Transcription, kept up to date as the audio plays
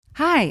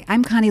Hi,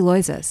 I'm Connie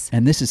Loizas.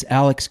 And this is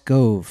Alex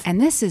Gove.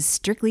 And this is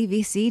Strictly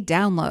VC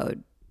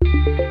Download.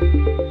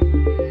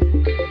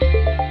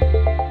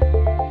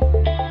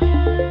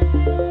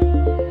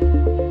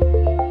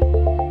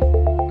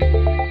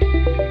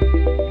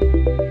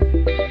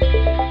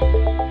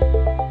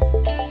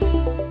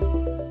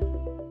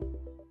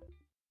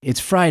 It's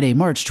Friday,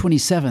 March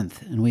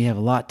 27th, and we have a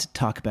lot to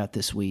talk about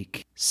this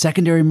week.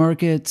 Secondary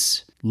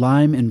markets,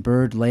 Lime and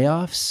Bird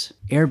layoffs,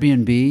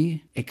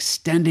 Airbnb,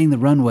 extending the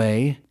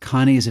runway,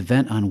 Connie's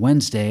event on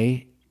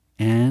Wednesday,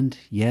 and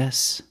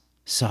yes,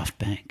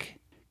 SoftBank.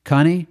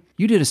 Connie,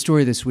 you did a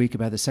story this week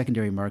about the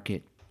secondary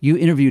market. You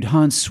interviewed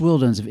Hans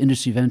Swildens of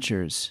Industry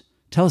Ventures.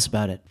 Tell us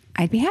about it.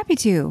 I'd be happy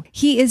to.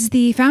 He is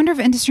the founder of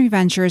Industry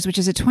Ventures, which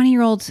is a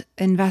 20-year-old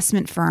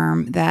investment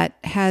firm that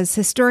has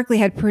historically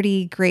had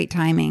pretty great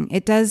timing.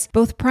 It does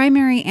both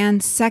primary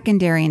and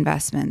secondary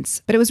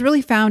investments, but it was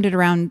really founded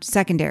around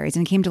secondaries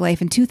and came to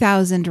life in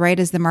 2000, right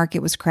as the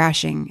market was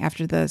crashing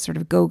after the sort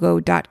of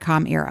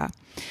go-go.com era.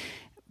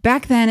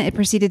 Back then, it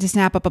proceeded to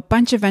snap up a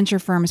bunch of venture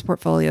firms'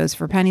 portfolios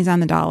for pennies on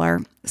the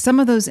dollar. Some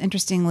of those,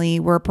 interestingly,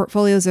 were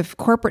portfolios of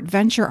corporate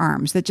venture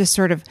arms that just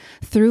sort of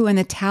threw in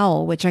the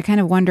towel, which I kind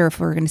of wonder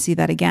if we're going to see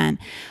that again.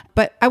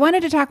 But I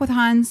wanted to talk with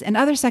Hans and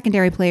other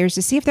secondary players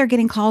to see if they're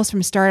getting calls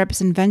from startups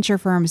and venture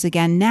firms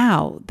again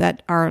now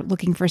that are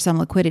looking for some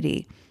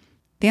liquidity.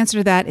 The answer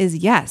to that is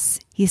yes.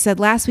 He said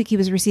last week he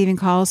was receiving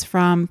calls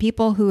from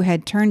people who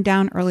had turned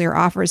down earlier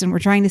offers and were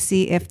trying to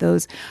see if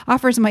those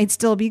offers might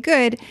still be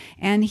good.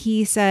 And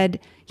he said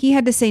he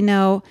had to say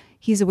no.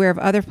 He's aware of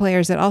other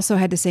players that also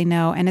had to say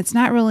no. And it's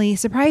not really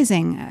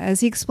surprising. As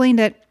he explained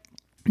it,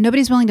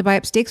 nobody's willing to buy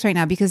up stakes right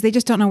now because they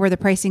just don't know where the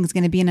pricing is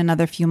going to be in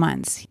another few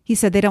months. He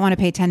said they don't want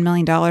to pay $10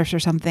 million or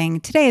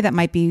something today that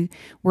might be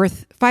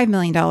worth $5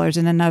 million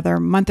in another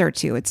month or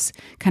two. It's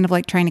kind of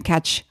like trying to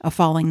catch a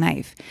falling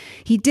knife.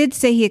 He did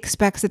say he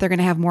expects that they're going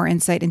to have more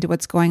insight into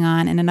what's going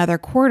on in another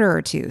quarter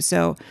or two.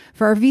 So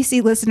for our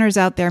VC listeners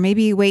out there,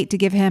 maybe wait to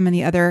give him and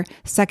the other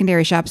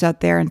secondary shops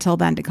out there until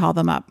then to call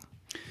them up.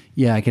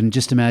 Yeah, I can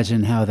just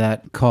imagine how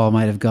that call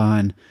might have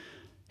gone.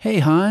 Hey,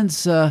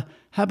 Hans,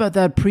 how about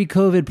that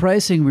pre-COVID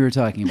pricing we were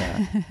talking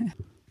about?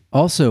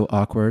 Also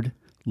awkward,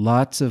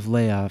 lots of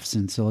layoffs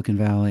in Silicon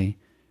Valley.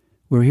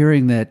 We're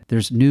hearing that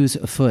there's news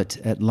afoot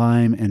at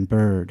Lime and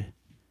Bird.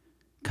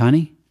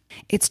 Connie?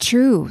 It's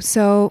true.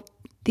 So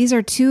these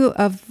are two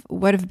of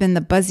what have been the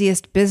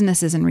buzziest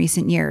businesses in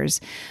recent years,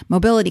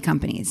 mobility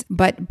companies.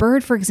 But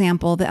Bird, for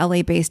example, the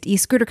LA-based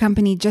e-scooter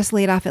company, just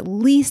laid off at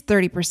least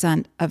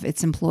 30% of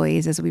its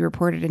employees, as we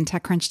reported in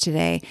TechCrunch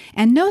today.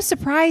 And no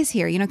surprise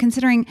here,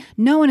 considering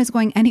no one is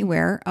going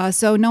anywhere.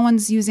 So no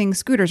one's using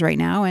scooters right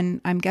now.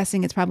 And I'm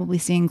guessing it's probably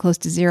seeing close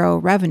to zero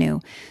revenue.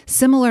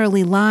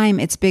 Similarly, Lime,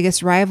 its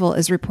biggest rival,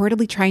 is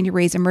reportedly trying to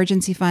raise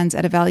emergency funds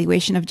at a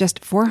valuation of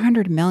just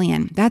 $400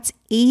 million. That's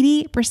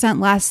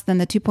 80% less than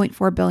the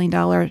 $2.4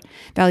 billion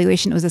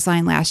valuation it was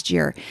assigned last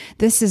year.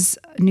 This is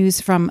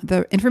news from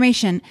The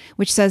Information,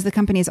 which says the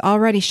company has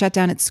already shut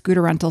down its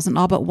scooter rentals in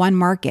all but one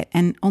market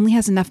and only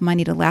has enough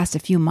money to last a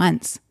few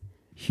months.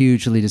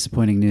 Hugely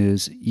disappointing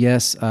news.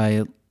 Yes,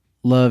 I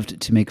loved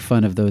to make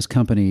fun of those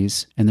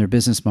companies and their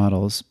business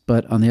models,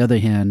 but on the other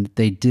hand,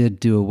 they did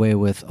do away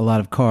with a lot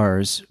of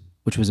cars,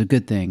 which was a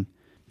good thing.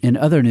 In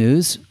other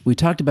news, we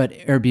talked about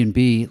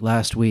Airbnb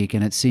last week,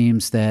 and it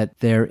seems that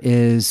there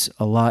is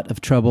a lot of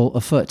trouble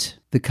afoot.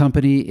 The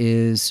company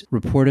is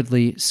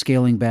reportedly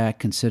scaling back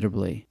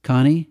considerably.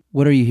 Connie,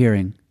 what are you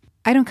hearing?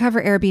 I don't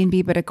cover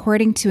Airbnb, but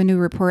according to a new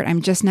report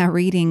I'm just now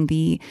reading,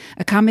 the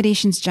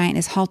accommodations giant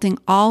is halting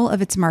all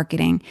of its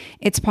marketing.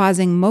 It's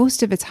pausing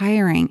most of its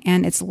hiring,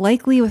 and it's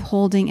likely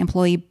withholding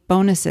employee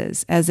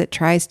bonuses as it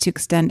tries to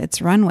extend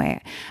its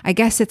runway. I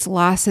guess its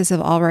losses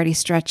have already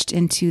stretched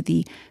into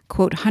the,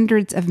 quote,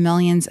 hundreds of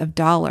millions of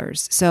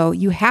dollars. So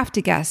you have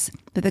to guess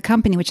that the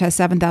company, which has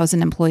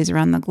 7,000 employees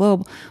around the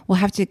globe, will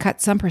have to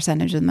cut some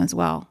percentage of them as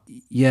well.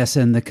 Yes,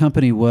 and the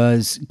company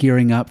was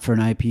gearing up for an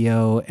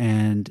IPO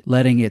and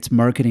letting its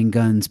marketing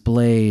guns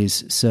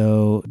blaze,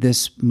 so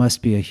this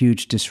must be a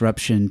huge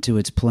disruption to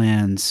its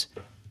plans.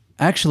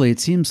 Actually, it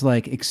seems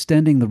like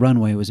extending the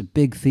runway was a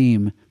big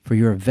theme for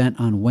your event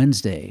on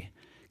Wednesday.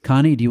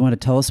 Connie, do you want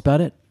to tell us about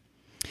it?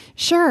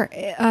 Sure.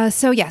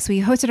 So yes,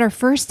 we hosted our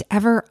first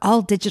ever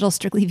all-digital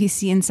Strictly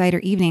VC Insider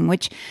evening,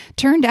 which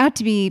turned out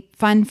to be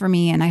fun for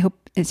me, and I hope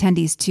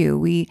attendees too.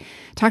 We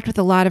talked with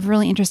a lot of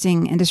really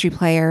interesting industry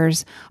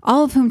players,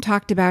 all of whom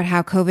talked about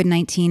how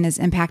COVID-19 is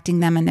impacting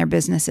them and their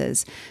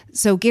businesses.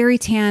 So Gary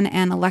Tan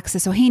and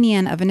Alexis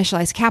Ohanian of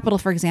Initialized Capital,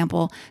 for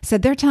example,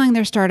 said they're telling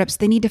their startups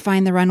they need to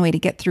find the runway to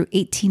get through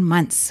 18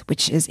 months,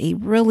 which is a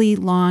really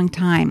long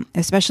time,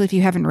 especially if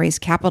you haven't raised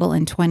capital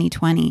in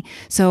 2020.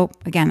 So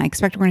again, I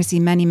expect we're going to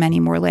see many, many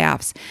more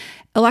layoffs.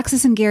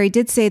 Alexis and Gary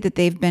did say that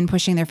they've been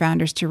pushing their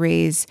founders to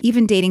raise,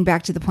 even dating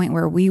back to the point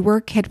where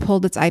WeWork had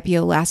pulled its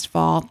IPO last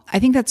fall. I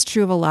think that's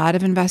true of a lot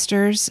of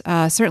investors.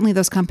 Certainly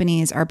those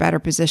companies are better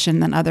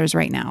positioned than others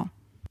right now.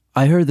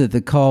 I heard that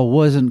the call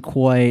wasn't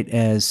quite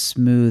as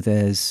smooth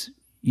as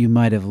you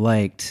might have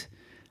liked.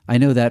 I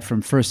know that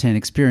from firsthand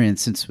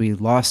experience since we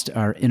lost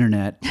our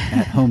internet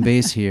at home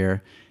base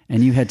here,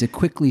 and you had to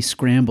quickly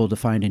scramble to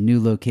find a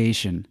new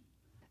location.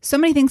 So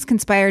many things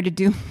conspired to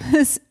do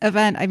this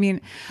event. I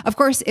mean, of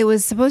course, it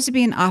was supposed to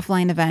be an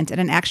offline event at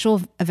an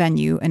actual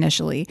venue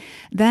initially.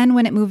 Then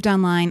when it moved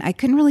online, I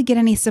couldn't really get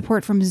any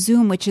support from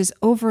Zoom, which is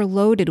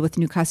overloaded with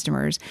new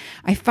customers.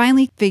 I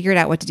finally figured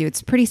out what to do.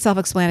 It's pretty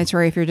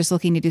self-explanatory if you're just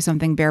looking to do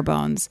something bare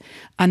bones.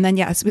 And then,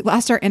 yes, we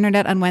lost our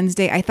internet on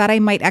Wednesday. I thought I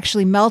might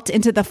actually melt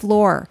into the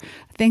floor.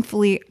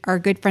 Thankfully, our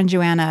good friend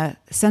Joanna,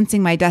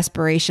 sensing my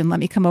desperation, let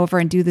me come over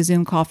and do the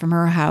Zoom call from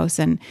her house.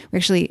 And we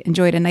actually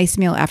enjoyed a nice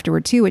meal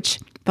afterward too, which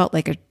felt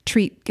like a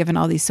treat given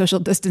all these social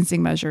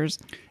distancing measures.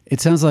 It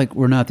sounds like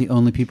we're not the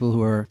only people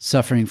who are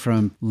suffering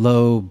from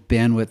low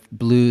bandwidth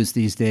blues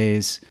these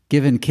days.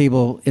 Given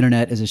cable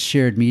internet as a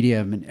shared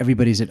medium and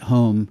everybody's at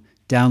home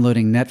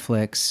downloading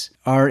Netflix,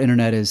 our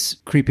internet is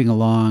creeping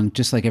along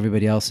just like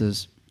everybody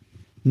else's.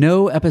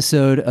 No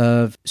episode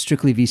of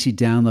Strictly VC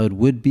Download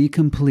would be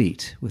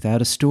complete without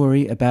a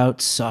story about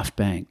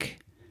SoftBank.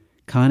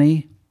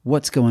 Connie,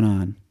 what's going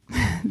on?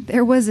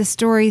 There was a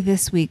story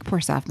this week, poor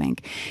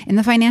SoftBank, in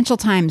the Financial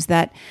Times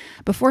that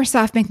before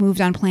SoftBank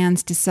moved on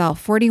plans to sell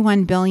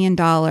 $41 billion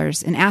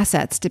in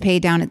assets to pay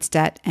down its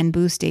debt and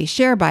boost a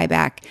share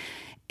buyback,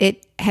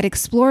 it had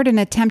explored an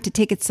attempt to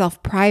take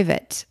itself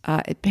private.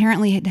 It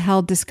apparently had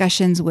held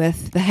discussions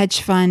with the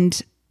hedge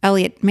fund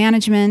Elliott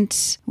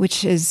Management,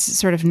 which is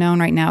sort of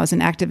known right now as an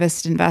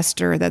activist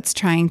investor that's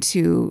trying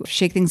to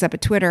shake things up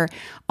at Twitter.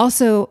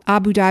 Also,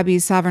 Abu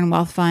Dhabi's sovereign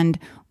wealth fund,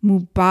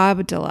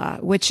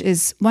 Mubadala, which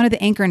is one of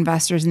the anchor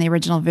investors in the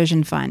original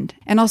Vision Fund.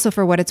 And also,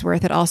 for what it's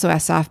worth, it also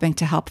asked SoftBank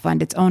to help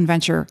fund its own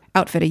venture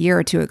outfit a year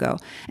or two ago.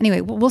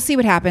 Anyway, we'll see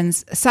what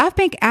happens.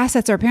 SoftBank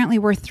assets are apparently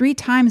worth 3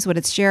 times what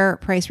its share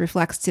price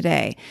reflects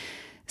today.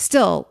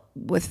 Still,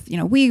 with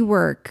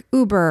WeWork,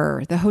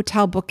 Uber, the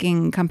hotel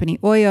booking company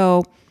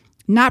Oyo,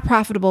 not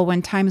profitable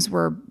when times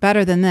were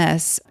better than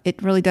this,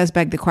 it really does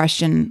beg the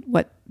question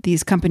what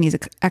these companies'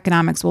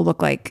 economics will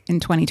look like in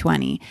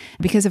 2020.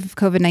 Because of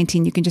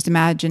COVID-19, you can just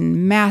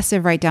imagine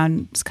massive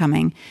write-downs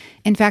coming.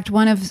 In fact,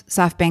 one of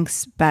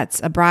SoftBank's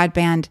bets, a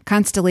broadband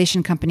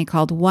constellation company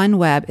called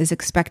OneWeb, is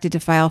expected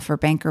to file for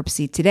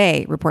bankruptcy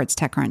today, reports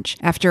TechCrunch,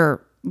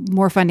 after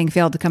more funding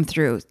failed to come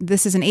through.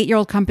 This is an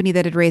 8-year-old company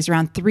that had raised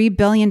around $3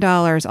 billion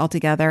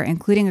altogether,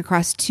 including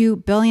across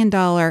 $2 billion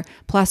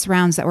plus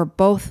rounds that were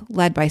both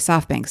led by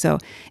SoftBank. So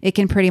it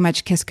can pretty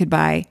much kiss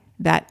goodbye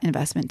that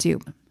investment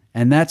too.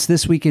 And that's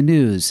This Week in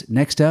News.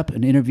 Next up,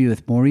 an interview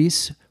with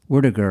Maurice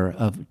Werdiger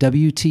of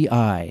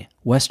WTI,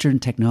 Western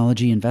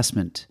Technology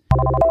Investment.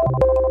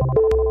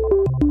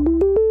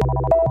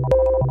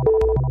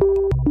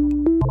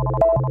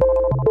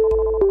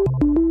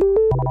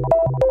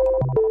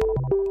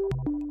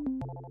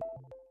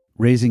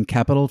 Raising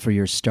capital for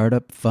your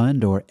startup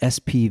fund or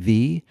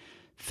SPV?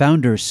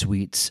 Founder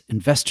Suite's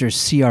Investor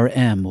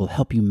CRM will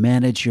help you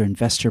manage your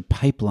investor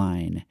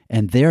pipeline,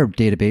 and their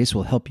database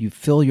will help you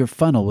fill your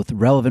funnel with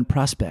relevant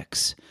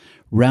prospects.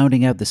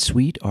 Rounding out the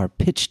suite are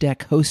pitch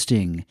deck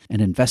hosting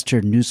and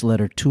investor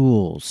newsletter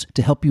tools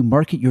to help you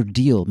market your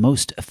deal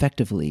most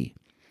effectively.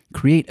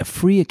 Create a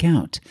free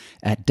account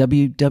at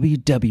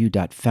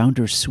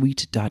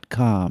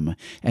www.foundersuite.com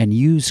and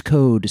use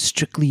code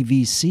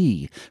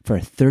STRICTLYVC for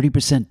a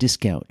 30%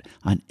 discount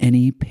on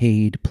any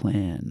paid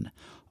plan.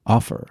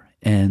 Offer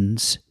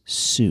ends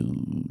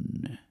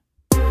soon.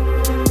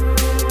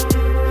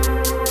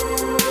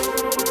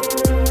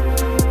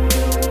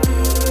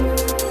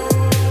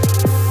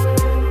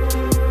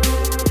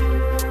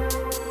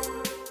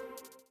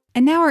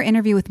 And now our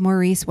interview with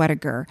Maurice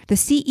Werdiger, the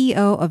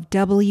CEO of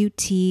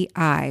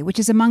WTI, which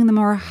is among the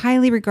more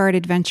highly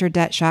regarded venture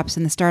debt shops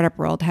in the startup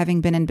world, having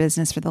been in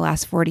business for the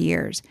last 40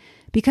 years.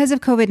 Because of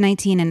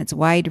COVID-19 and its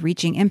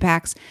wide-reaching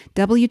impacts,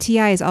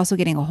 WTI is also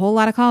getting a whole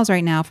lot of calls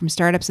right now from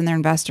startups and their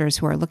investors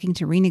who are looking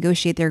to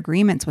renegotiate their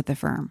agreements with the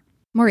firm.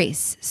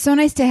 Maurice, so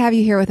nice to have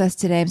you here with us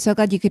today. I'm so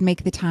glad you could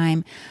make the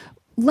time.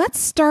 Let's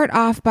start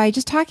off by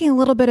just talking a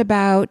little bit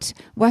about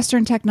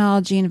Western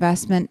Technology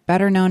Investment,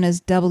 better known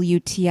as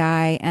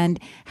WTI, and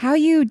how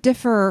you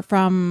differ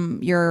from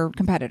your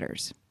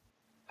competitors.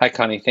 Hi,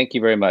 Connie. Thank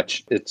you very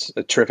much. It's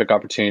a terrific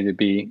opportunity to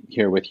be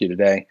here with you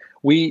today.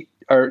 We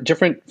are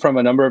different from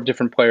a number of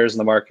different players in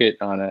the market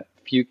on a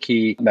few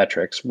key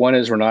metrics. One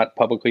is we're not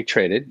publicly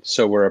traded,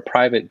 so we're a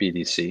private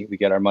BDC. We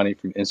get our money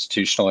from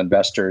institutional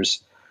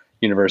investors,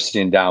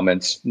 university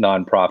endowments,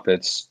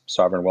 nonprofits,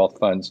 sovereign wealth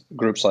funds,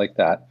 groups like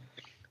that.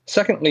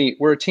 Secondly,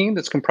 we're a team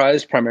that's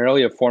comprised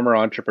primarily of former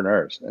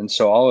entrepreneurs. And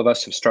so all of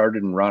us have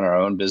started and run our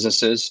own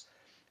businesses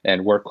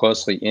and work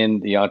closely in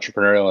the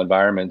entrepreneurial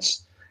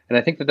environments. And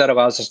I think that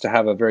allows us to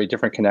have a very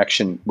different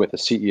connection with a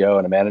CEO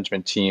and a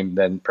management team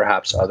than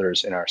perhaps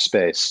others in our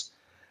space.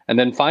 And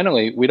then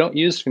finally, we don't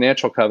use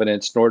financial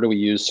covenants, nor do we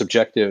use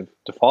subjective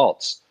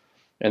defaults.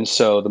 And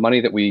so the money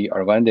that we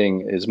are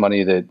lending is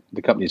money that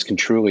the companies can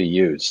truly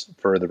use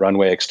for the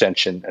runway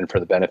extension and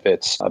for the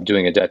benefits of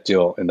doing a debt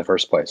deal in the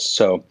first place.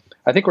 So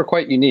I think we're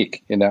quite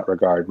unique in that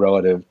regard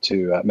relative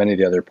to many of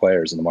the other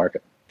players in the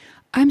market.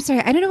 I'm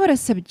sorry, I don't know what a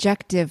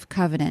subjective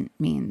covenant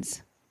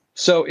means.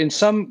 So in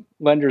some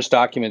lenders'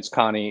 documents,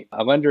 Connie,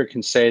 a lender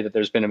can say that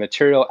there's been a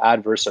material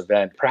adverse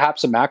event,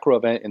 perhaps a macro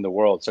event in the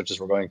world, such as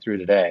we're going through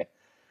today,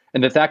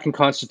 and that can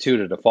constitute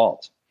a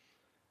default.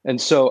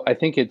 And so I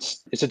think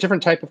it's a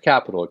different type of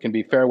capital. It can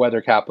be fair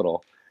weather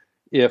capital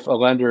if a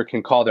lender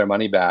can call their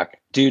money back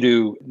due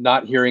to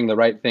not hearing the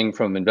right thing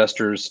from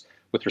investors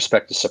with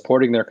respect to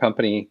supporting their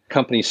company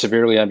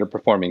severely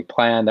underperforming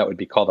plan. That would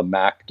be called a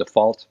MAC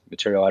default,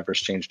 material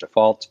adverse change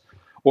default,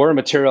 or a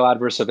material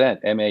adverse event,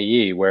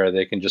 MAE, where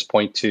they can just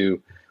point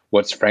to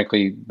what's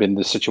frankly been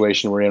the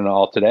situation we're in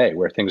all today,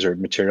 where things are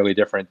materially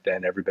different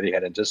than everybody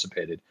had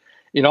anticipated.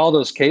 In all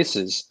those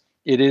cases,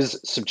 it is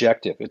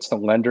subjective. It's the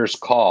lender's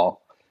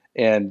call.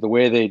 And the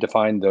way they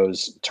define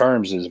those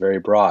terms is very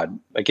broad.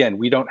 Again,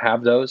 we don't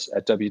have those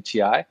at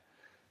WTI.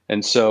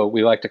 And so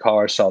we like to call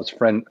ourselves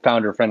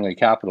founder-friendly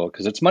capital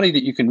because it's money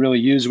that you can really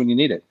use when you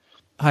need it.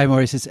 Hi,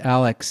 Maurice. It's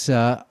Alex.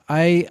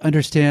 I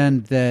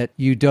understand that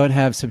you don't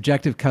have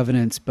subjective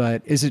covenants,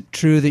 but is it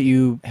true that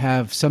you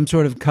have some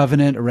sort of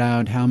covenant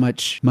around how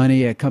much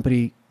money a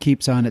company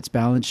keeps on its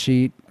balance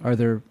sheet? Are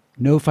there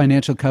no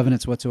financial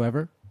covenants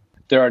whatsoever?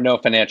 There are no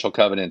financial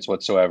covenants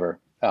whatsoever,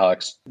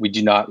 Alex. We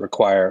do not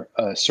require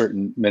a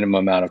certain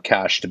minimum amount of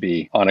cash to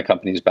be on a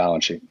company's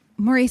balance sheet.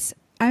 Maurice,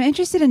 I'm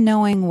interested in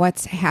knowing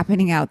what's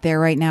happening out there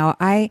right now.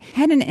 I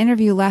had an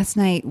interview last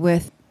night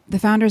with the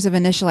founders of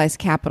Initialized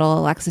Capital,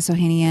 Alexis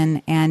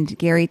Ohanian and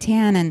Gary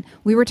Tan, and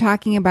we were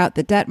talking about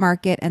the debt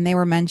market, and they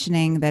were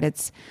mentioning that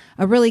it's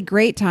a really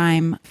great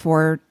time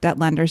for debt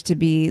lenders to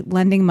be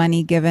lending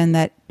money given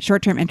that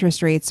short-term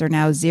interest rates are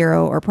now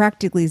zero or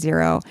practically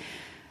zero.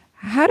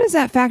 How does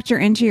that factor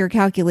into your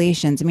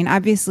calculations? I mean,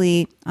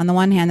 obviously, on the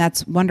one hand,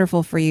 that's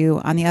wonderful for you.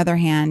 On the other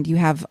hand, you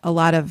have a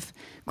lot of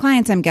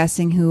clients, I'm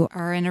guessing, who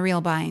are in a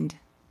real bind.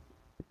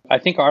 I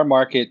think our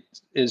market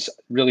is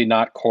really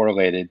not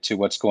correlated to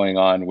what's going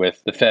on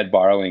with the Fed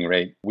borrowing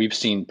rate. We've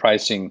seen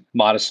pricing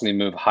modestly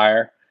move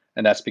higher,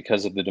 and that's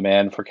because of the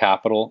demand for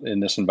capital in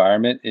this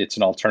environment. It's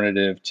an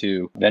alternative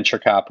to venture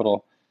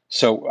capital.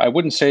 So I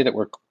wouldn't say that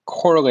we're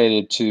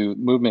correlated to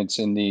movements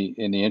in the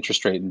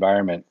interest rate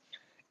environment.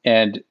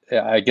 And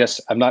I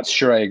guess I'm not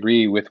sure I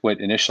agree with what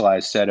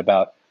Initialized said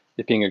about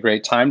it being a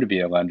great time to be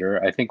a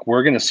lender. I think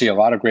we're going to see a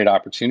lot of great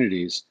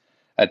opportunities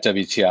at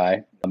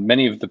WTI.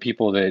 Many of the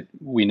people that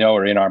we know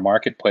are in our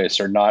marketplace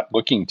are not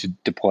looking to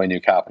deploy new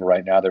capital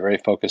right now. They're very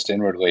focused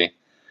inwardly.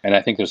 And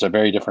I think there's a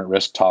very different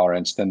risk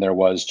tolerance than there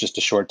was just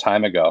a short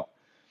time ago.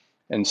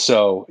 And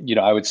so,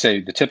 I would say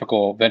the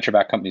typical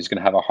venture-backed company is going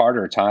to have a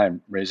harder time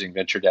raising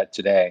venture debt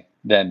today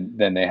than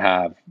they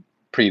have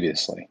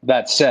previously.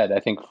 That said, I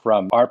think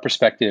from our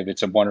perspective,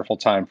 it's a wonderful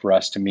time for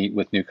us to meet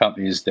with new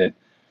companies that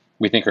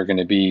we think are going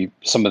to be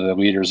some of the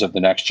leaders of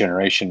the next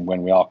generation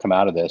when we all come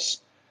out of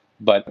this.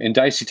 But in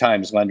dicey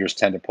times, lenders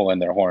tend to pull in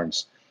their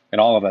horns. And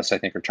all of us, I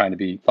think, are trying to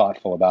be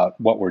thoughtful about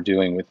what we're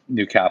doing with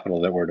new capital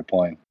that we're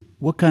deploying.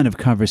 What kind of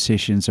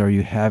conversations are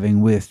you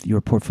having with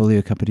your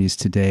portfolio companies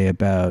today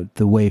about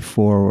the way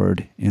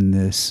forward in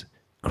this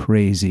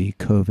crazy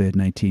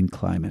COVID-19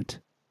 climate?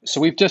 So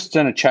we've just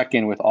done a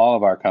check-in with all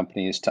of our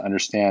companies to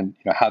understand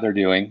how they're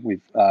doing.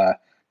 We've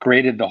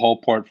graded the whole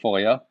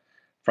portfolio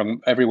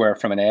from everywhere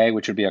from an A,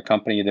 which would be a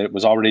company that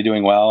was already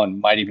doing well and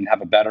might even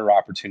have a better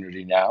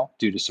opportunity now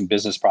due to some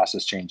business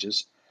process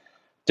changes,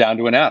 down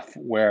to an F,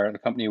 where the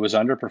company was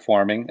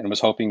underperforming and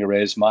was hoping to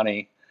raise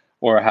money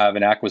or have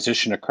an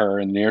acquisition occur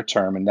in the near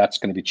term, and that's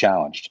going to be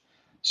challenged.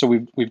 So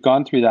we've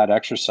gone through that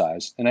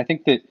exercise. And I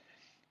think that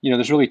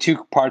there's really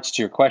two parts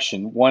to your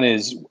question. One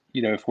is,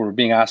 if we're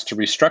being asked to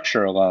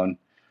restructure a loan,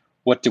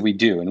 what do we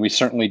do? And we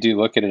certainly do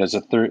look at it as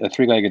a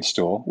three-legged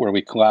stool where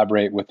we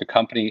collaborate with the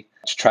company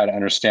to try to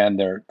understand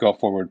their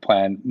go-forward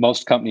plan.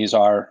 Most companies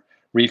are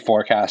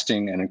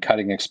reforecasting and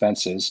cutting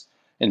expenses.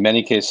 In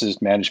many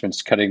cases,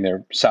 management's cutting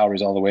their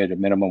salaries all the way to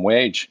minimum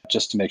wage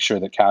just to make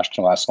sure that cash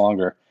can last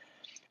longer.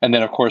 And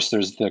then, of course,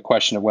 there's the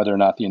question of whether or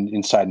not the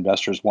inside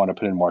investors want to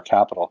put in more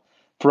capital.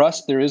 For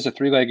us, there is a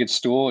three-legged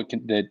stool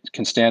that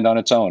can stand on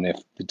its own if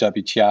the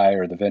WTI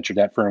or the venture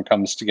debt firm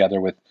comes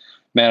together with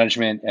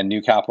management and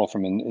new capital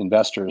from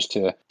investors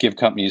to give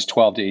companies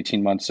 12 to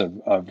 18 months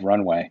of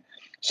runway.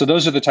 So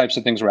those are the types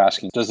of things we're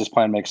asking. Does this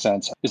plan make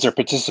sense? Is there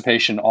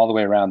participation all the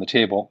way around the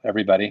table,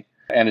 everybody?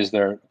 And is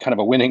there kind of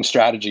a winning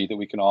strategy that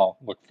we can all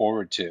look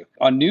forward to?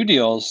 On new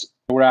deals,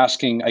 we're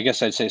asking, I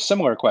guess I'd say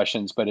similar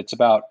questions, but it's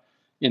about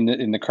in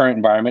the current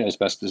environment, as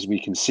best as we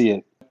can see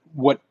it,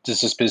 what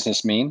does this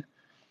business mean?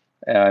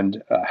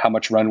 And how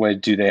much runway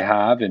do they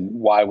have, and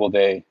why will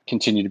they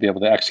continue to be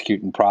able to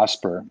execute and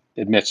prosper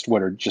amidst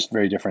what are just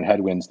very different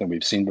headwinds than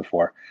we've seen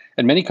before?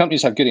 And many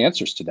companies have good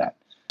answers to that.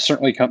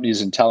 Certainly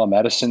companies in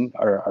telemedicine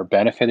are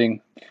benefiting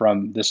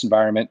from this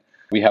environment.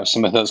 We have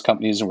some of those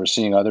companies, and we're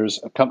seeing others.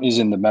 Companies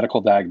in the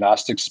medical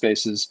diagnostics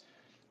spaces,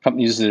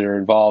 companies that are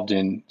involved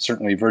in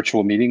certainly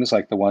virtual meetings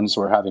like the ones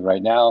we're having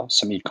right now,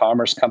 some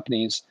e-commerce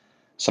companies,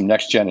 some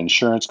next-gen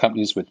insurance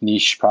companies with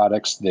niche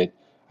products that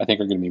I think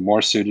are going to be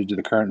more suited to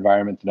the current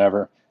environment than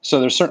ever. So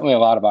there's certainly a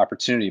lot of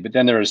opportunity, but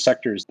then there are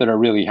sectors that are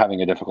really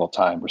having a difficult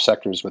time. Or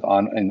sectors with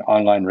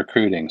online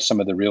recruiting, some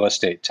of the real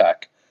estate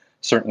tech,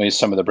 certainly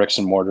some of the bricks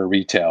and mortar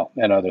retail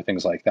and other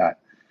things like that.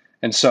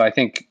 And so I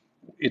think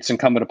it's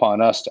incumbent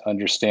upon us to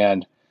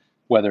understand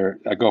whether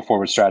a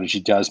go-forward strategy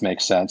does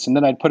make sense. And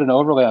then I'd put an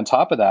overlay on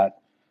top of that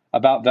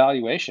about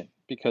valuation,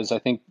 because I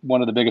think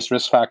one of the biggest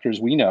risk factors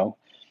we know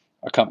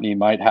a company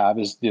might have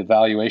is the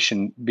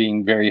valuation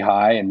being very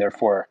high and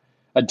therefore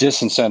a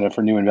disincentive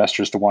for new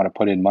investors to want to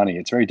put in money.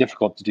 It's very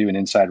difficult to do an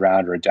inside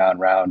round or a down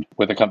round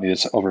with a company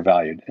that's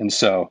overvalued. And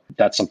so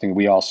that's something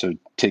we also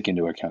take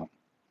into account.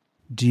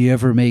 Do you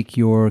ever make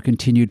your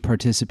continued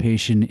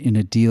participation in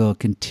a deal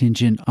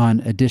contingent on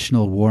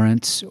additional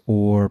warrants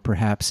or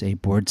perhaps a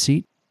board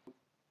seat?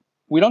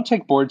 We don't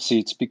take board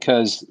seats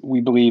because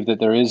we believe that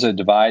there is a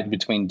divide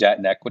between debt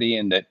and equity,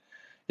 and that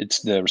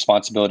it's the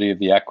responsibility of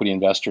the equity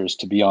investors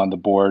to be on the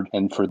board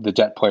and for the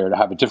debt player to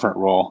have a different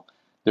role.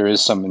 There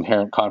is some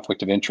inherent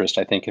conflict of interest,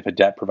 I think, if a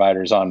debt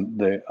provider is on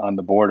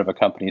the board of a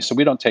company. So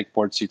we don't take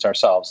board seats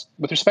ourselves.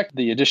 With respect to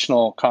the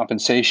additional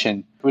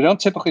compensation, we don't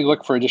typically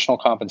look for additional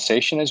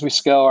compensation as we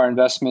scale our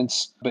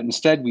investments, but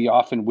instead we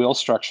often will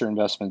structure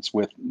investments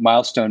with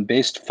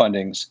milestone-based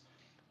fundings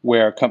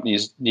where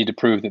companies need to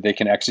prove that they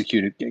can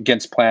execute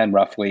against plan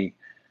roughly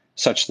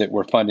such that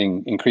we're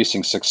funding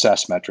increasing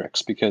success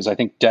metrics, because I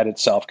think debt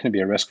itself can be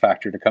a risk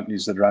factor to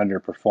companies that are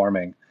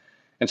underperforming.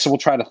 And so we'll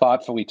try to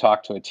thoughtfully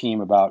talk to a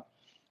team about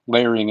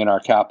layering in our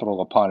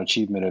capital upon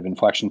achievement of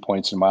inflection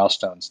points and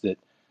milestones that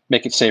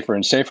make it safer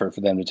and safer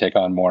for them to take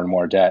on more and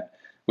more debt,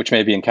 which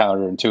may be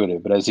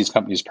counterintuitive. But as these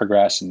companies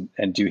progress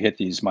and do hit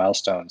these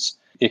milestones,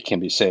 it can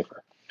be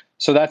safer.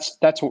 So that's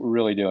what we're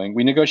really doing.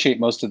 We negotiate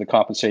most of the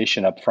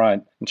compensation up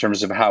front in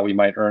terms of how we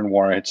might earn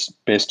warrants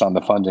based on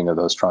the funding of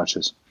those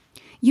tranches.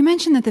 You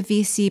mentioned that the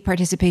VC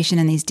participation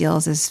in these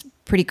deals is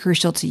pretty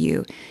crucial to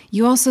you.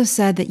 You also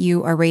said that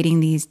you are rating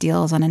these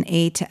deals on an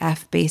A to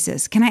F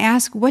basis. Can I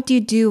ask, what do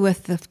you do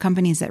with the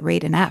companies that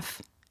rate an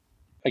F?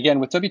 Again,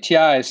 with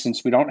WTI,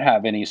 since we don't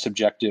have any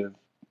subjective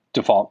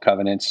default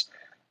covenants,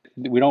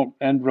 we don't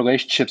end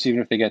relationships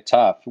even if they get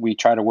tough. We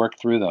try to work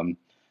through them.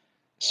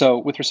 So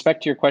with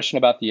respect to your question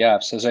about the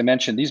Fs, as I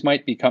mentioned, these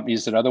might be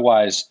companies that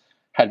otherwise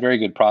had very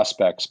good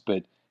prospects,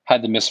 but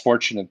had the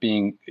misfortune of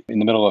being in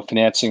the middle of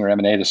financing or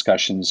M&A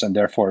discussions and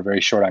therefore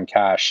very short on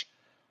cash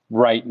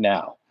right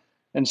now.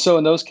 And so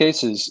in those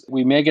cases,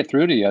 we may get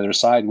through to the other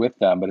side with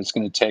them, but it's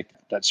going to take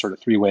that sort of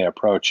three-way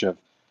approach of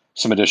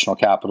some additional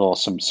capital,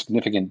 some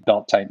significant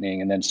belt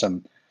tightening, and then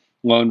some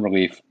loan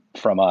relief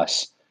from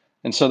us.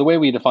 And so the way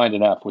we defined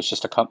an F was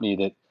just a company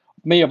that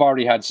may have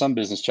already had some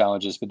business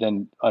challenges, but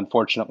then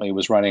unfortunately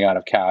was running out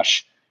of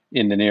cash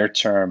in the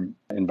near-term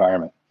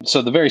environment.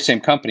 So the very same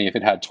company, if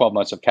it had 12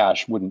 months of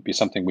cash, wouldn't be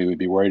something we would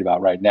be worried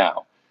about right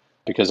now.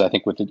 Because I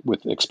think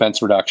with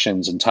expense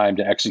reductions and time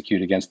to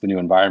execute against the new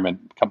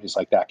environment, companies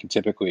like that can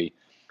typically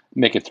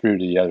make it through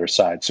to the other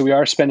side. So we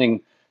are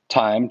spending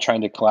time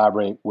trying to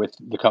collaborate with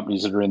the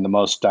companies that are in the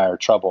most dire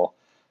trouble.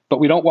 But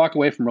we don't walk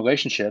away from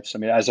relationships. I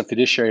mean, as a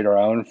fiduciary to our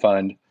own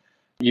fund,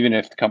 even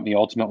if the company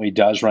ultimately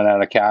does run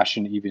out of cash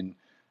and even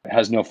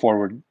has no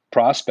forward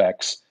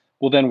prospects,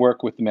 we'll then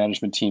work with the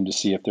management team to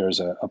see if there's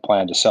a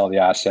plan to sell the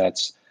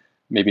assets,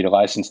 maybe to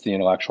license the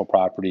intellectual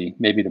property,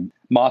 maybe to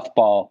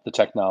mothball the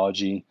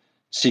technology,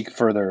 seek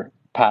further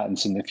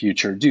patents in the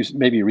future,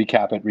 maybe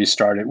recap it,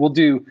 restart it. We'll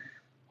do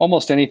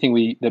almost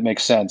anything that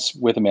makes sense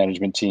with a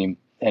management team,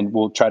 and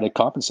we'll try to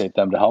compensate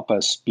them to help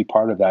us be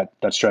part of that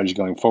strategy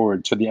going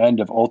forward to the end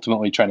of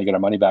ultimately trying to get our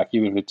money back,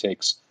 even if it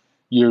takes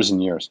years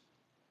and years.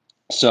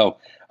 So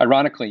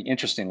ironically,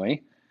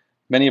 interestingly,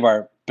 many of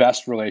our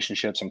best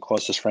relationships and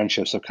closest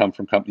friendships have come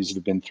from companies that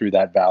have been through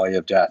that valley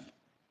of death.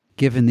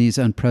 Given these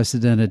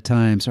unprecedented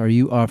times, are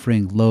you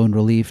offering loan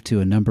relief to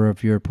a number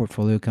of your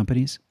portfolio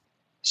companies?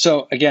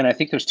 So again, I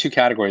think there's two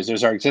categories.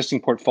 There's our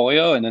existing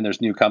portfolio, and then there's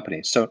new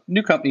companies. So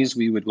new companies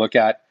we would look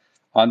at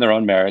on their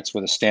own merits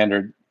with a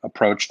standard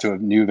approach to a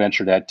new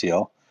venture debt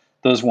deal.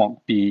 Those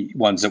won't be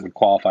ones that would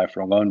qualify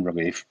for a loan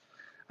relief.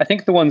 I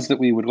think the ones that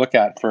we would look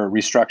at for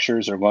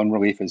restructures or loan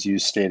relief, as you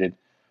stated,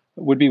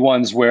 would be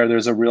ones where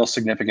there's a real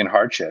significant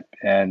hardship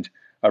and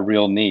a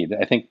real need.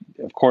 I think,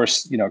 of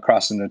course,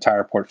 across an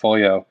entire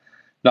portfolio,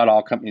 not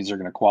all companies are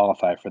going to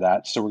qualify for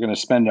that. So we're going to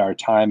spend our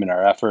time and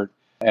our effort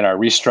and our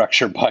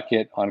restructure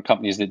bucket on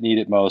companies that need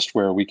it most,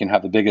 where we can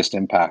have the biggest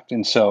impact.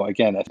 And so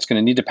again, it's going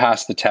to need to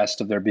pass the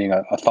test of there being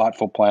a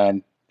thoughtful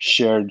plan,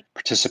 shared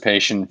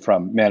participation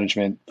from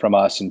management, from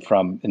us, and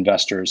from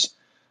investors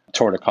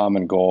toward a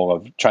common goal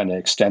of trying to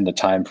extend the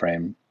time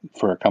frame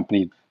for a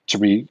company to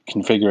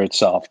reconfigure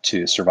itself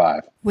to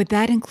survive. Would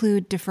that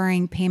include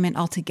deferring payment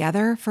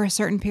altogether for a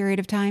certain period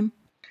of time?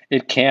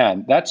 It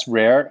can. That's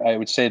rare. I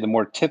would say the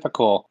more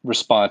typical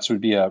response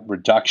would be a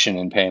reduction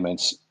in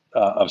payments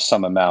of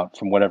some amount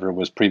from whatever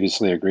was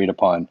previously agreed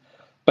upon.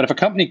 But if a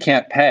company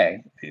can't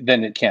pay,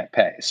 then it can't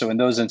pay. So in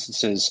those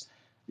instances,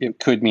 it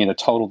could mean a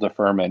total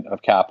deferment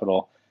of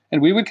capital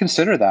And we would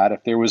consider that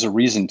if there was a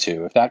reason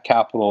to, if that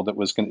capital that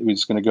was going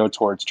to go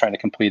towards trying to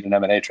complete an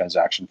M&A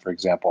transaction, for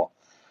example,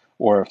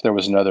 or if there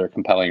was another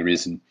compelling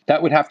reason.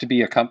 That would have to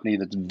be a company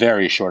that's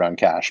very short on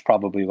cash,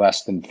 probably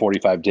less than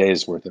 45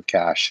 days worth of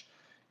cash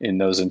in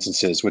those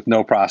instances, with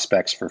no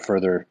prospects for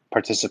further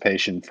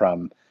participation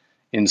from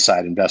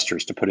inside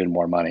investors to put in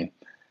more money.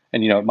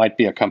 And, it might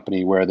be a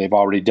company where they've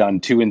already done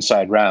 2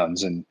 inside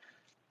rounds and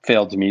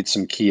failed to meet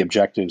some key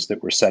objectives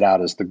that were set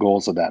out as the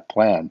goals of that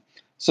plan.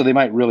 So they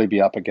might really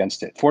be up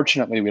against it.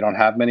 Fortunately, we don't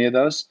have many of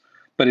those,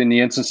 but in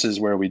the instances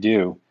where we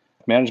do,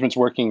 management's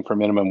working for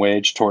minimum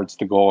wage towards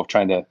the goal of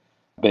trying to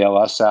bail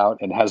us out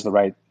and has the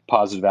right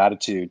positive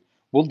attitude,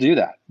 we'll do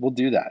that.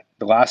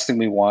 The last thing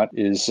we want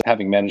is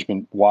having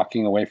management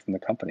walking away from the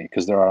company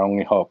because they're our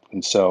only hope.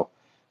 And so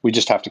we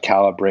just have to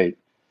calibrate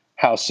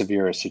how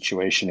severe a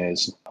situation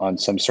is on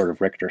some sort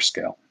of Richter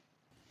scale.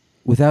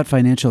 Without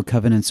financial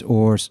covenants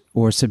or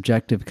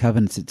subjective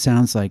covenants, it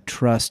sounds like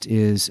trust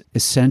is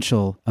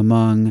essential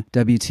among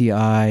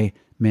WTI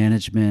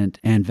management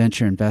and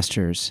venture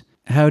investors.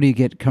 How do you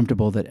get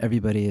comfortable that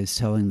everybody is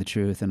telling the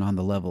truth and on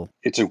the level?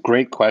 It's a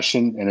great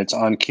question, and it's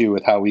on cue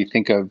with how we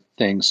think of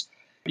things.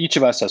 Each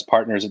of us as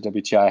partners at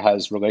WTI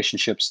has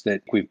relationships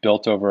that we've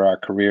built over our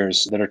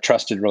careers that are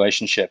trusted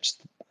relationships.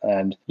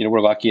 And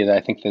we're lucky that I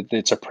think that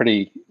it's a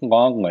pretty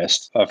long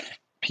list of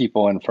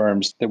people and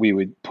firms that we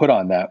would put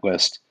on that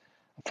list.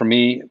 For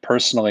me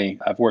personally,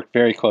 I've worked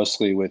very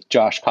closely with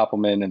Josh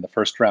Koppelman and the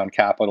First Round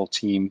Capital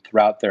team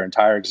throughout their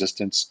entire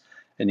existence,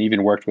 and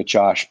even worked with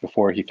Josh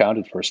before he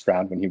founded First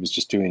Round when he was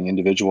just doing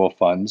individual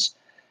funds.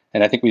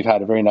 And I think we've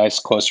had a very nice,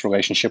 close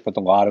relationship with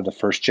a lot of the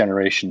first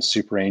generation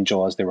Super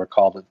Angel, as they were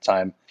called at the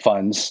time,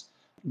 funds.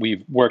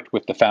 We've worked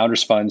with the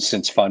Founders Fund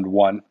since Fund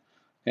 1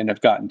 and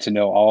have gotten to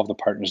know all of the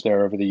partners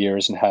there over the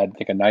years and had, I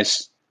think, a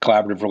nice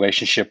collaborative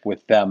relationship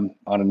with them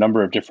on a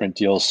number of different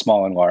deals,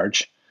 small and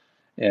large.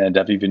 And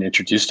I've even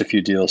introduced a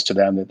few deals to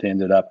them that they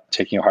ended up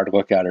taking a hard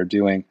look at or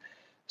doing.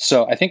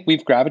 So I think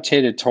we've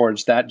gravitated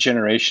towards that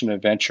generation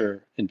of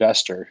venture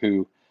investor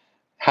who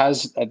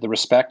has the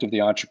respect of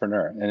the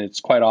entrepreneur. And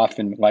it's quite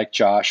often like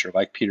Josh or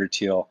like Peter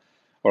Thiel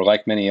or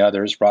like many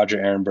others. Roger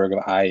Ehrenberg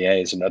of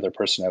IEA is another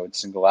person I would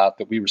single out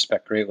that we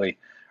respect greatly,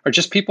 are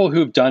just people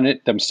who've done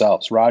it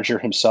themselves. Roger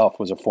himself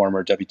was a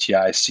former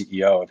WTI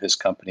CEO of his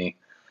company,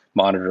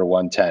 Monitor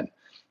 110.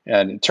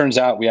 And it turns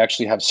out we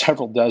actually have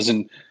several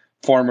dozen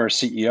former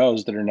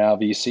CEOs that are now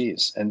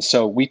VCs. And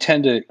so we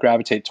tend to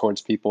gravitate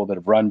towards people that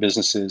have run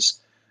businesses,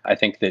 I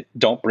think, that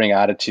don't bring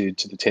attitude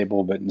to the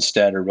table, but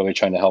instead are really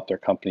trying to help their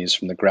companies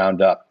from the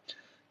ground up.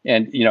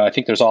 And, I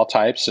think there's all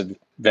types of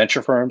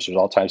venture firms, there's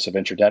all types of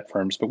venture debt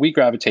firms, but we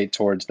gravitate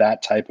towards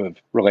that type of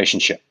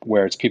relationship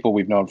where it's people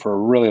we've known for a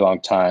really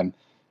long time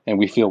and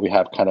we feel we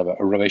have kind of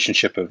a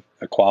relationship of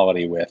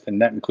equality with,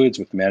 and that includes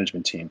with the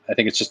management team. I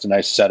think it's just a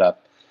nice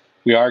setup.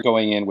 We are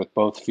going in with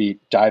both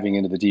feet, diving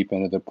into the deep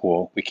end of the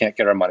pool. We can't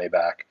get our money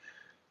back.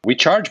 We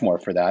charge more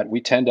for that.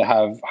 We tend to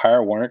have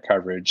higher warrant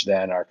coverage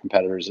than our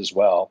competitors as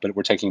well, but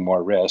we're taking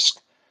more risk.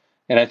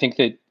 And I think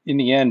that in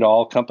the end,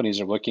 all companies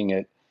are looking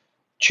at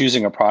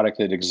choosing a product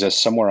that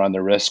exists somewhere on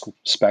the risk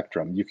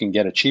spectrum. You can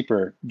get a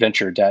cheaper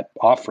venture debt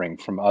offering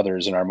from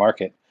others in our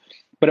market,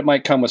 but it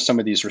might come with some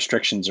of these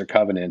restrictions or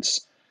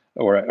covenants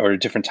or a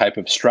different type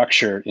of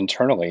structure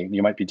internally.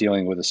 You might be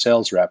dealing with a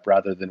sales rep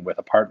rather than with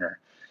a partner.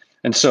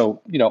 And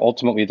so,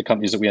 ultimately, the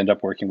companies that we end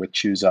up working with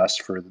choose us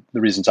for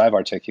the reasons I've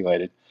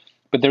articulated.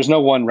 But there's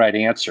no one right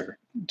answer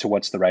to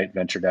what's the right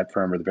venture debt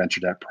firm or the venture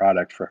debt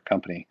product for a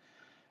company.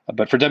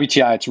 But for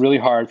WTI, it's really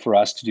hard for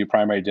us to do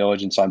primary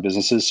diligence on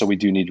businesses. So we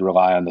do need to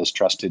rely on those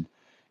trusted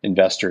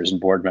investors and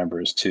board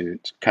members to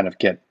kind of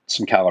get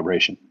some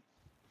calibration.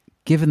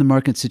 Given the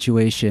market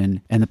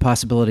situation and the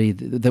possibility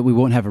that we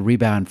won't have a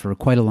rebound for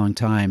quite a long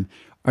time,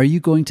 are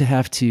you going to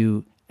have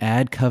to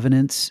add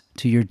covenants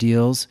to your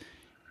deals?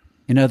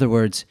 In other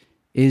words,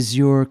 is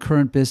your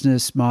current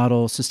business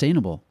model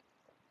sustainable?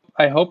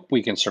 I hope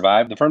we can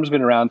survive. The firm's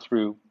been around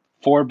through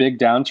 4 big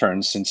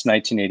downturns since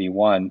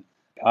 1981.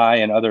 I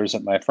and others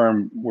at my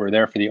firm were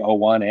there for the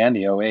 01 and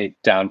the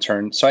 08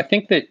 downturn. So I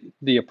think that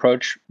the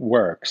approach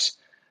works.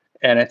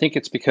 And I think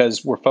it's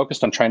because we're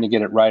focused on trying to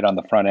get it right on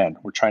the front end.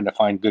 We're trying to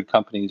find good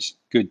companies,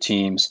 good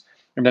teams,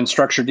 and then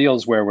structure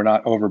deals where we're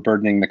not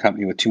overburdening the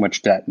company with too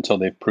much debt until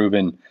they've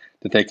proven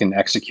that they can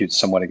execute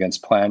somewhat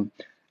against plan.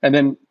 And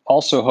then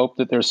also hope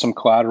that there's some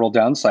collateral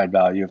downside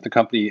value. If the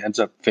company ends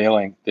up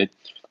failing, that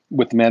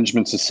with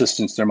management's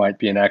assistance, there might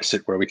be an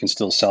exit where we can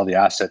still sell the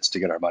assets to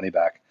get our money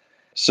back.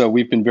 So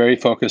we've been very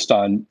focused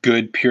on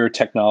good, pure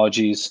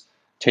technologies,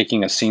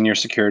 taking a senior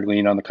secured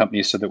lien on the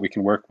company so that we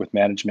can work with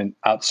management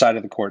outside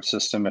of the court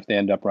system if they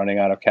end up running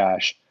out of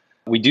cash.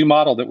 We do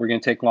model that we're going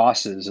to take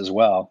losses as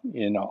well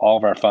in all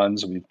of our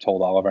funds. We've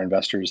told all of our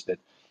investors that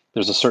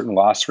there's a certain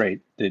loss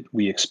rate that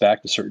we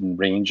expect, a certain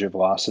range of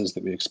losses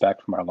that we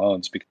expect from our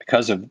loans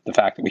because of the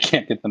fact that we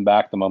can't get them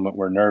back the moment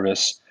we're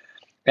nervous.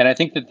 And I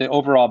think that the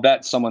overall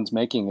bet someone's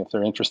making if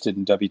they're interested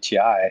in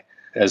WTI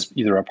as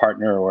either a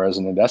partner or as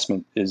an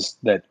investment is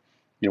that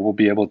we'll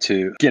be able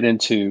to get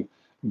into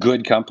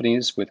good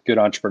companies with good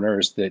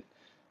entrepreneurs that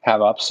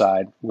have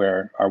upside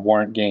where our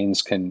warrant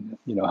gains can,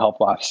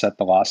 help offset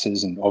the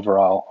losses, and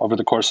overall, over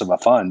the course of a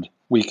fund,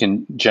 we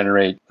can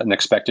generate an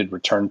expected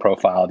return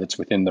profile that's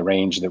within the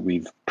range that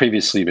we've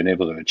previously been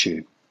able to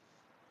achieve.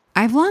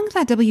 I've long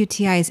thought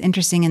WTI is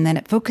interesting in that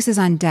it focuses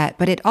on debt,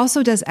 but it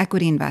also does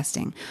equity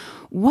investing.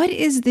 What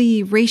is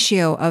the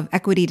ratio of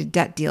equity to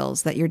debt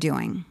deals that you're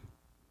doing?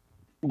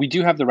 We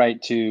do have the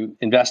right to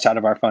invest out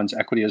of our fund's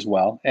equity as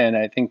well. And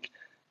I think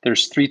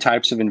there's three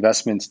types of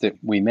investments that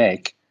we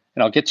make.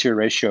 And I'll get to your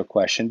ratio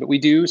question, but we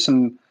do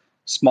some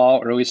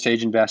small early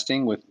stage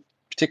investing with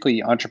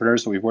particularly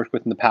entrepreneurs that we've worked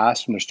with in the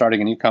past when they're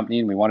starting a new company,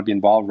 and we want to be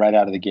involved right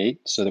out of the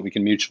gate so that we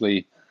can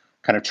mutually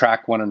kind of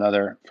track one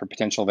another for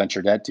potential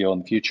venture debt deal in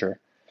the future.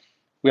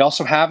 We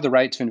also have the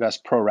right to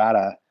invest pro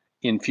rata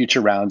in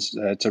future rounds.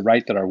 It's a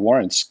right that our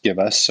warrants give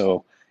us.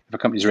 So if a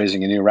company's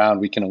raising a new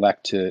round, we can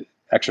elect to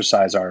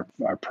exercise our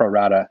pro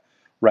rata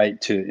right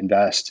to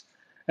invest.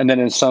 And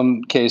then in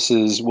some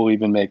cases, we'll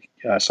even make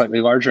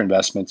slightly larger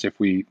investments if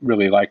we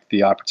really like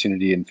the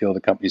opportunity and feel the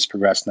company's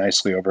progressed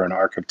nicely over an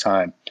arc of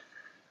time.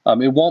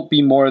 It won't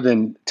be more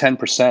than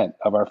 10%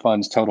 of our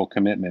fund's total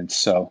commitments.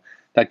 So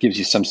that gives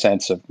you some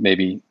sense of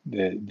maybe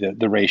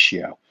the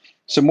ratio.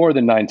 So more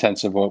than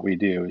 9/10 of what we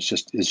do is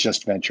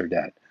just venture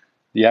debt.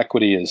 The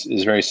equity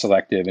is very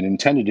selective and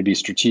intended to be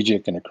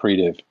strategic and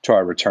accretive to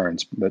our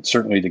returns, but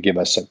certainly to give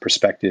us a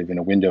perspective and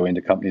a window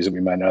into companies that we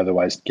might not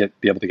otherwise be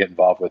able to get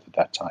involved with at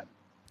that time.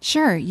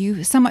 Sure.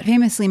 You somewhat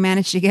famously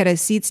managed to get a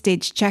seed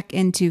stage check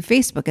into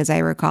Facebook, as I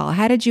recall.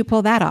 How did you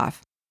pull that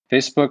off?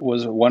 Facebook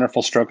was a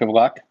wonderful stroke of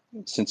luck,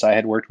 since I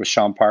had worked with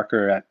Sean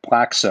Parker at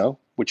Plaxo,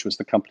 which was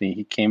the company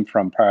he came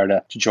from prior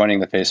to joining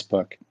the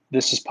Facebook.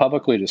 This is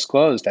publicly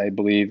disclosed, I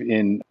believe,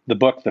 in the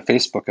book, The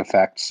Facebook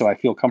Effect. So I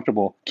feel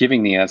comfortable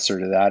giving the answer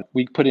to that.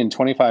 We put in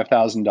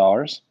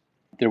 $25,000.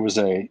 There was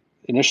a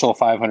initial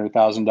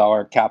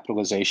 $500,000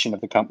 capitalization of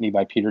the company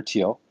by Peter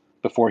Thiel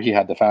before he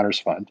had the Founders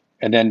Fund.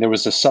 And then there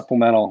was a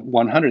supplemental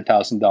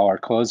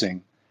 $100,000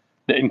 closing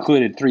that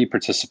included three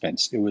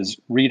participants. It was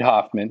Reid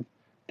Hoffman,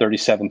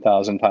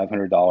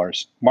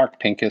 $37,500, Mark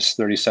Pincus,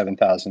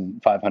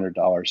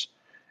 $37,500,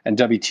 and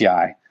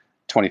WTI,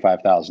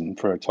 $25,000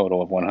 for a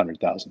total of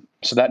 $100,000.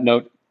 So that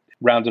note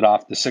rounded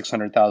off the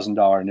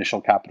 $600,000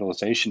 initial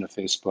capitalization of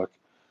Facebook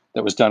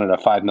that was done at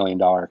a $5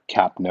 million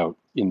cap note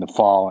in the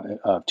fall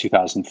of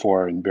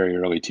 2004 and very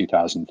early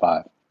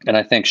 2005. And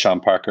I thank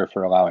Sean Parker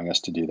for allowing us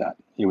to do that.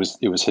 It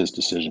was his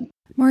decision.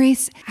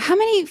 Maurice, how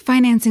many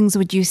financings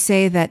would you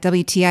say that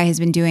WTI has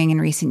been doing in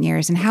recent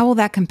years, and how will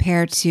that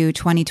compare to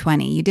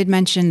 2020? You did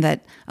mention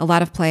that a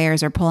lot of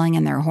players are pulling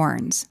in their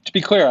horns. To be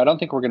clear, I don't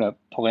think we're going to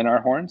pull in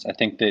our horns. I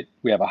think that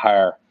we have a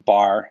higher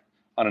bar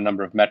on a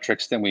number of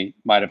metrics than we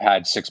might have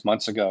had 6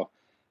 months ago.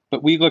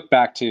 But we look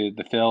back to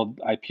the failed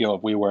IPO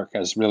of WeWork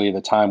as really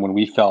the time when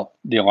we felt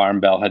the alarm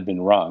bell had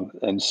been rung.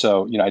 And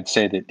so, I'd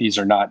say that these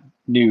are not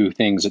new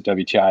things at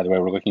WTI. The way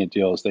we're looking at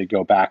deals, they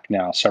go back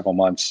now several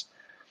months.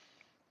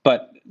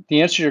 But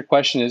the answer to your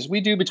question is we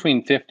do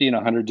between 50 and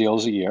 100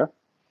 deals a year.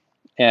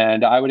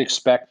 And I would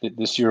expect that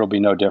this year will be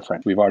no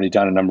different. We've already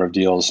done a number of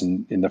deals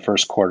in the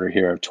first quarter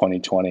here of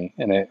 2020,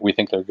 and we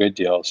think they're good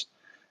deals.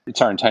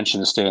 It's our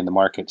intention to stay in the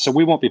market. So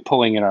we won't be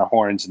pulling in our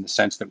horns in the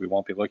sense that we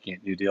won't be looking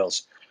at new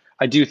deals.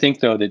 I do think,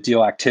 though, that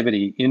deal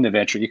activity in the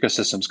venture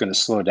ecosystem is going to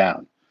slow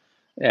down.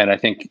 And I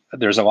think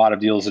there's a lot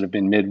of deals that have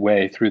been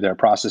midway through their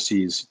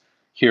processes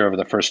here over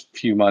the first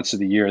few months of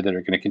the year that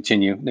are going to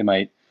continue. They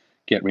might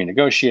get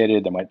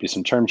renegotiated. There might be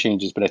some term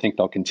changes, but I think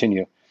they'll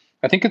continue.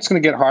 I think it's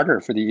going to get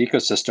harder for the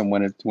ecosystem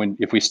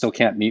if we still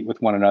can't meet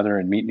with one another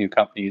and meet new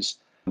companies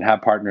and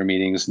have partner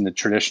meetings in the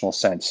traditional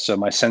sense. So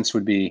my sense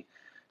would be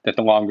that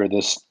the longer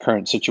this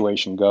current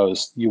situation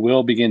goes, you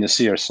will begin to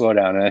see our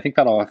slowdown. And I think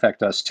that'll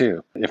affect us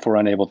too, if we're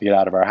unable to get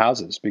out of our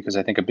houses, because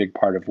I think a big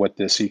part of what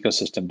this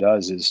ecosystem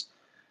does is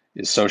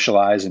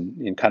socialize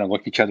and kind of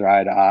look each other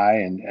eye to eye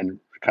and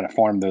kind of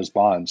form those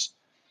bonds.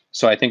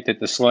 So I think that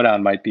the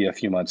slowdown might be a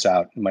few months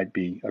out. It might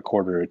be a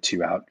quarter or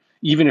two out.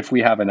 Even if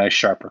we have a nice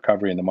sharp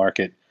recovery in the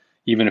market,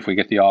 even if we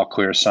get the all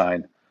clear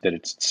sign that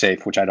it's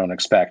safe, which I don't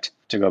expect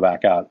to go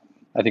back out,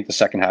 I think the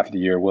second half of the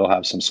year will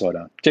have some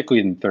slowdown,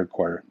 particularly in the third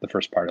quarter, the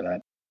first part of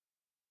that.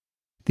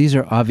 These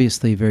are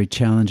obviously very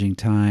challenging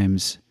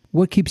times.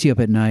 What keeps you up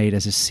at night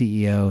as a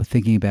CEO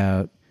thinking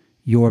about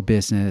your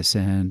business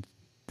and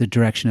the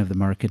direction of the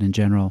market in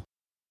general?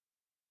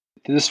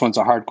 This one's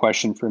a hard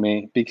question for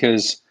me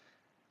because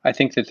I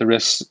think that the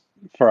risks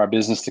for our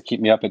business to keep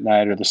me up at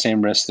night are the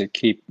same risks that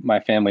keep my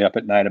family up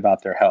at night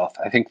about their health.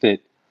 I think that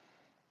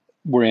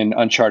we're in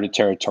uncharted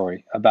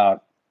territory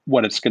about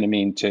what it's going to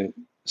mean to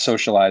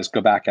socialize, go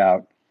back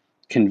out,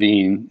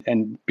 convene,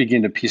 and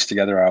begin to piece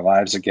together our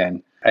lives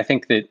again. I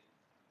think that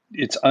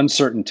it's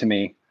uncertain to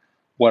me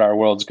what our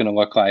world's going to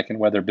look like and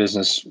whether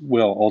business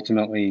will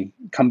ultimately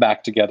come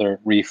back together,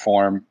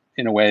 reform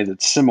in a way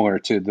that's similar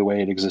to the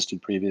way it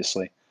existed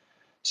previously.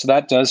 So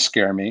that does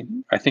scare me.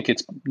 I think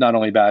it's not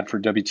only bad for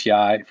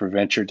WTI, for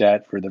venture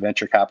debt, for the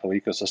venture capital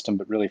ecosystem,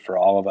 but really for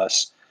all of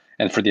us.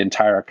 and for the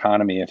entire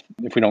economy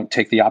if we don't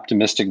take the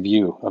optimistic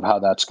view of how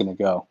that's going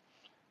to go.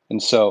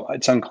 And so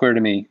it's unclear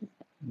to me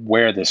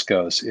where this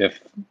goes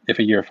if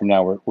a year from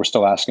now we're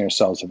still asking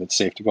ourselves if it's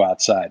safe to go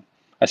outside.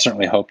 I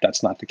certainly hope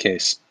that's not the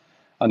case.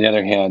 On the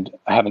other hand,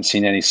 I haven't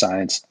seen any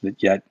science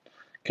that yet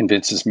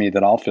convinces me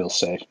that I'll feel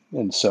safe.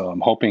 And so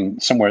I'm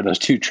hoping somewhere those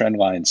two trend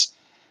lines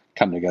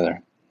come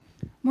together.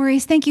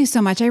 Maurice, thank you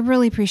so much. I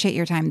really appreciate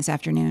your time this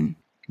afternoon.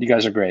 You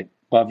guys are great.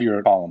 Love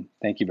your column.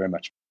 Thank you very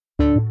much.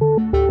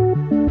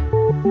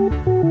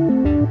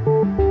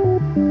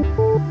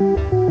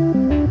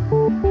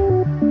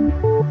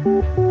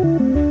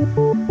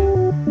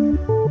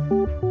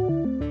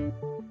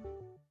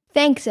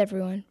 Thanks,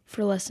 everyone,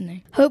 for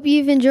listening. Hope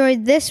you've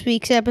enjoyed this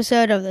week's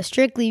episode of the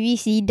Strictly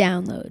VC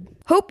Download.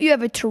 Hope you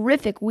have a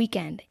terrific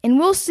weekend, and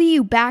we'll see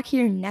you back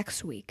here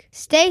next week.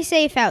 Stay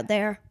safe out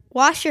there.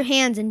 Wash your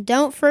hands and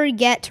don't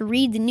forget to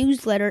read the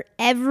newsletter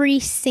every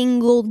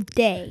single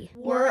day.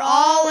 We're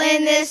all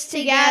in this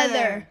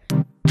together.